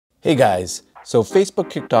Hey guys, so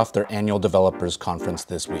Facebook kicked off their annual developers conference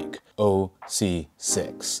this week,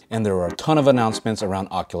 OC6, and there were a ton of announcements around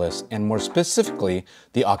Oculus, and more specifically,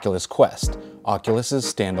 the Oculus Quest, Oculus's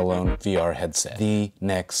standalone VR headset, the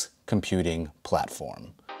next computing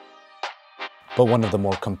platform. But one of the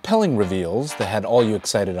more compelling reveals that had all you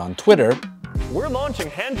excited on Twitter We're launching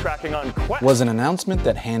hand tracking on Quest. was an announcement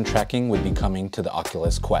that hand tracking would be coming to the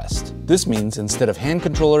Oculus Quest. This means instead of hand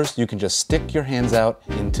controllers, you can just stick your hands out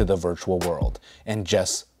into the virtual world and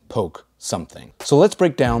just poke something. So let's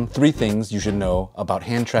break down 3 things you should know about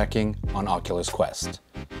hand tracking on Oculus Quest.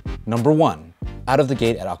 Number 1, out of the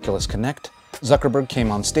gate at Oculus Connect, Zuckerberg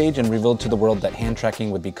came on stage and revealed to the world that hand tracking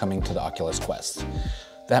would be coming to the Oculus Quest.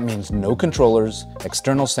 That means no controllers,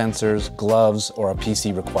 external sensors, gloves, or a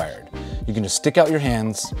PC required. You can just stick out your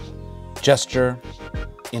hands, gesture,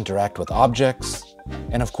 interact with objects,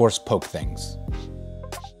 and of course poke things.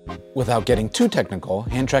 Without getting too technical,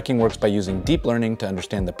 hand tracking works by using deep learning to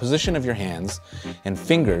understand the position of your hands and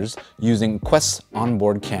fingers using Quest's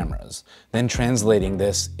onboard cameras, then translating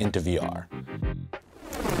this into VR.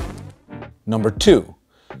 Number 2,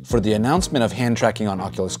 for the announcement of hand tracking on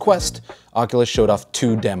Oculus Quest, Oculus showed off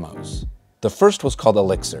 2 demos. The first was called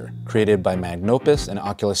Elixir, created by Magnopus and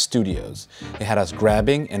Oculus Studios. It had us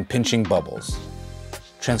grabbing and pinching bubbles,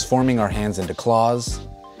 transforming our hands into claws,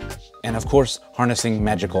 and of course, harnessing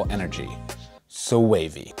magical energy. So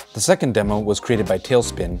wavy. The second demo was created by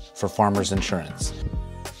Tailspin for Farmers Insurance.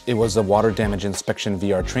 It was a water damage inspection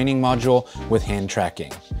VR training module with hand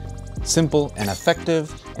tracking. Simple and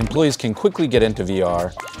effective, employees can quickly get into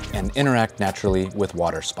VR and interact naturally with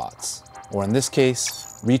water spots. Or in this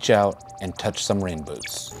case, reach out and touch some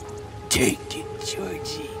rainbows. Take it,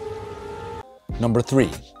 Georgie. Number 3.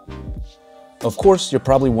 Of course, you're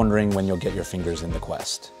probably wondering when you'll get your fingers in the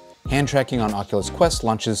Quest. Hand tracking on Oculus Quest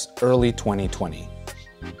launches early 2020.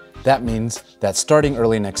 That means that starting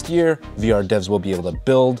early next year, VR devs will be able to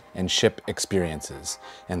build and ship experiences,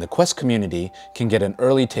 and the Quest community can get an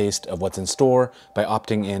early taste of what's in store by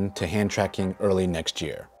opting in to hand tracking early next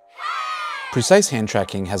year. Precise hand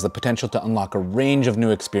tracking has the potential to unlock a range of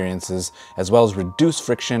new experiences as well as reduce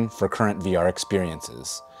friction for current VR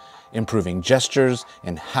experiences, improving gestures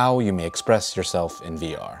and how you may express yourself in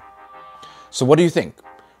VR. So what do you think?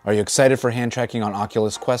 Are you excited for hand tracking on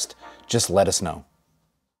Oculus Quest? Just let us know.